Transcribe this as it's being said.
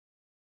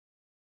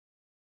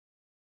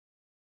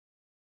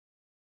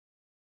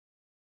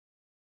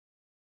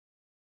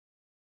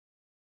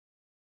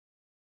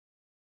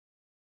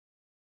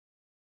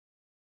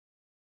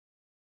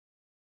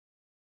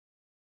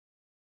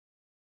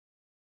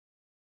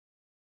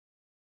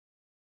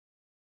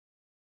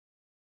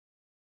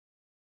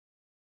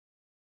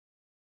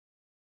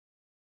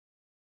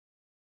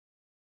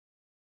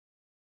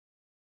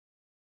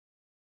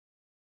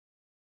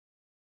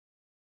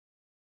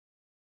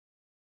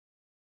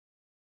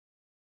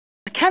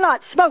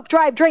cannot smoke,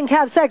 drive, drink,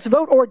 have sex,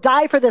 vote, or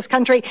die for this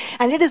country.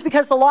 And it is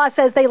because the law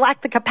says they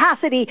lack the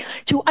capacity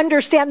to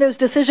understand those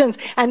decisions.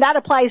 And that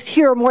applies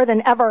here more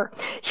than ever.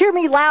 Hear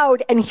me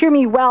loud and hear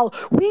me well.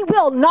 We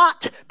will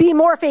not be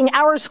morphing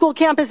our school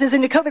campuses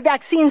into COVID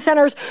vaccine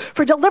centers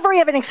for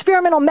delivery of an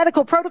experimental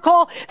medical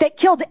protocol that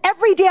killed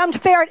every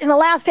damned ferret in the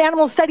last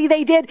animal study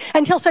they did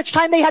until such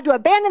time they had to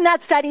abandon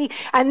that study.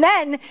 And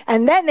then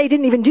they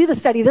didn't even do the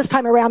study this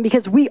time around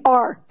because we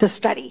are the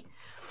study.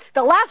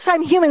 The last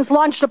time humans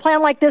launched a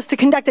plan like this to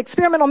conduct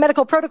experimental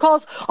medical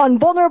protocols on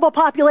vulnerable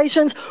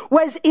populations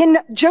was in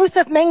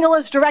Joseph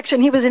Mengele's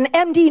direction. He was an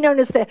MD known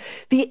as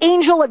the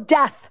Angel of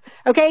Death.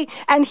 Okay,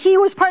 and he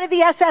was part of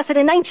the SS, and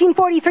in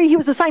 1943 he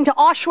was assigned to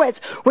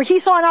Auschwitz, where he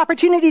saw an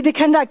opportunity to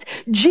conduct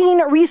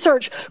gene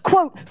research,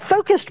 quote,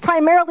 focused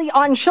primarily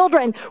on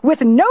children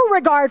with no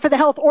regard for the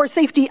health or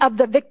safety of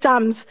the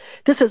victims.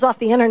 This is off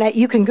the internet,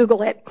 you can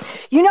Google it.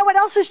 You know what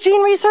else is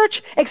gene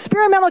research?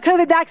 Experimental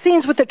COVID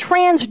vaccines with the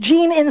trans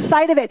gene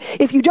inside of it.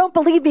 If you don't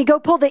believe me, go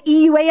pull the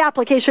EUA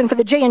application for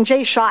the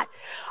J&J shot.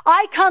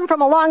 I come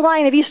from a long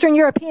line of Eastern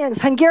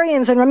Europeans,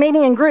 Hungarians, and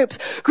Romanian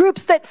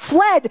groups that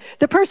fled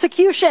the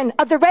persecution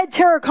of the Red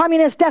Terror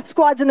communist death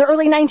squads in the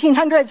early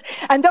 1900s,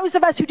 and those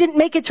of us who didn't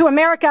make it to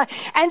America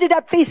ended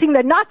up facing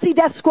the Nazi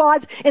death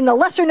squads in the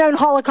lesser-known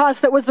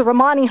Holocaust that was the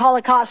Romani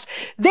Holocaust.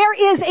 There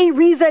is a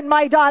reason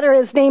my daughter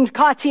is named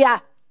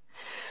Katya.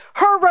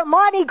 Her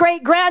Romani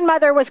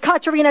great-grandmother was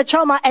Katerina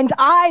Choma, and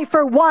I,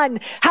 for one,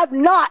 have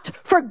not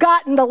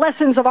forgotten the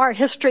lessons of our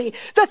history.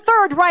 The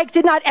Third Reich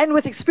did not end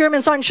with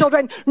experiments on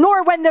children,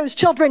 nor when those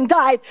children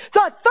died.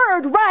 The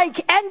Third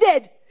Reich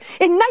ended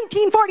in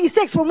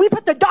 1946, when we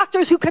put the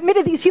doctors who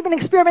committed these human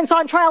experiments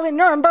on trial in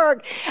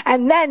Nuremberg,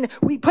 and then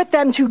we put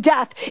them to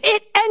death.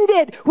 It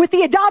ended with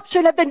the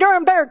adoption of the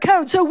Nuremberg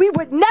Code, so we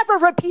would never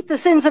repeat the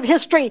sins of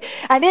history.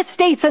 And it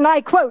states, and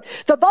I quote,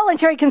 the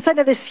voluntary consent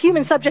of this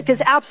human subject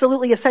is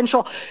absolutely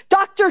essential.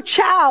 Dr.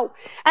 Chow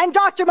and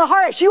Dr.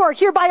 Maharish, you are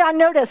hereby on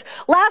notice.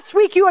 Last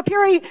week, you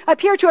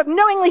appear to have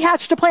knowingly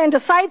hatched a plan to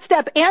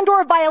sidestep and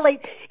or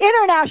violate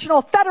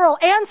international, federal,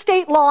 and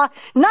state law,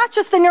 not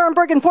just the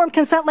Nuremberg informed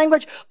consent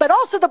language, but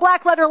also the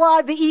black letter law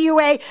of the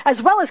EUA,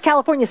 as well as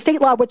California state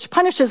law, which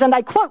punishes, and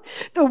I quote,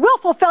 the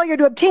willful failure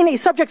to obtain a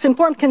subject's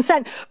informed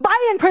consent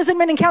by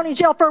imprisonment in county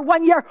jail for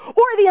 1 year,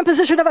 or the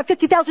imposition of a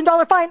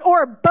 $50,000 fine,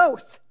 or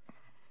both.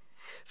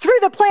 Through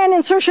the planned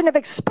insertion of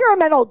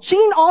experimental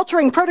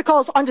gene-altering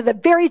protocols onto the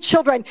very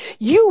children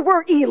you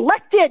were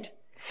elected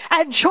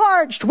and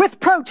charged with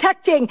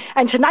protecting.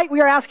 And tonight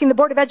we are asking the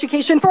Board of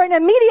Education for an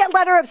immediate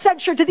letter of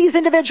censure to these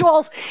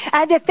individuals.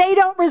 And if they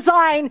don't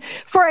resign,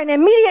 for an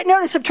immediate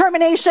notice of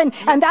termination.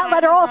 And that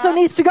letter also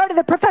needs to go to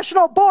the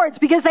professional boards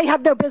because they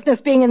have no business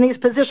being in these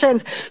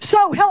positions.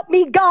 So help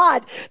me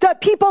God, the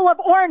people of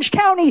Orange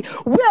County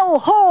will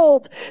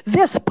hold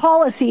this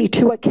policy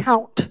to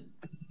account.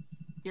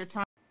 Your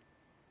time.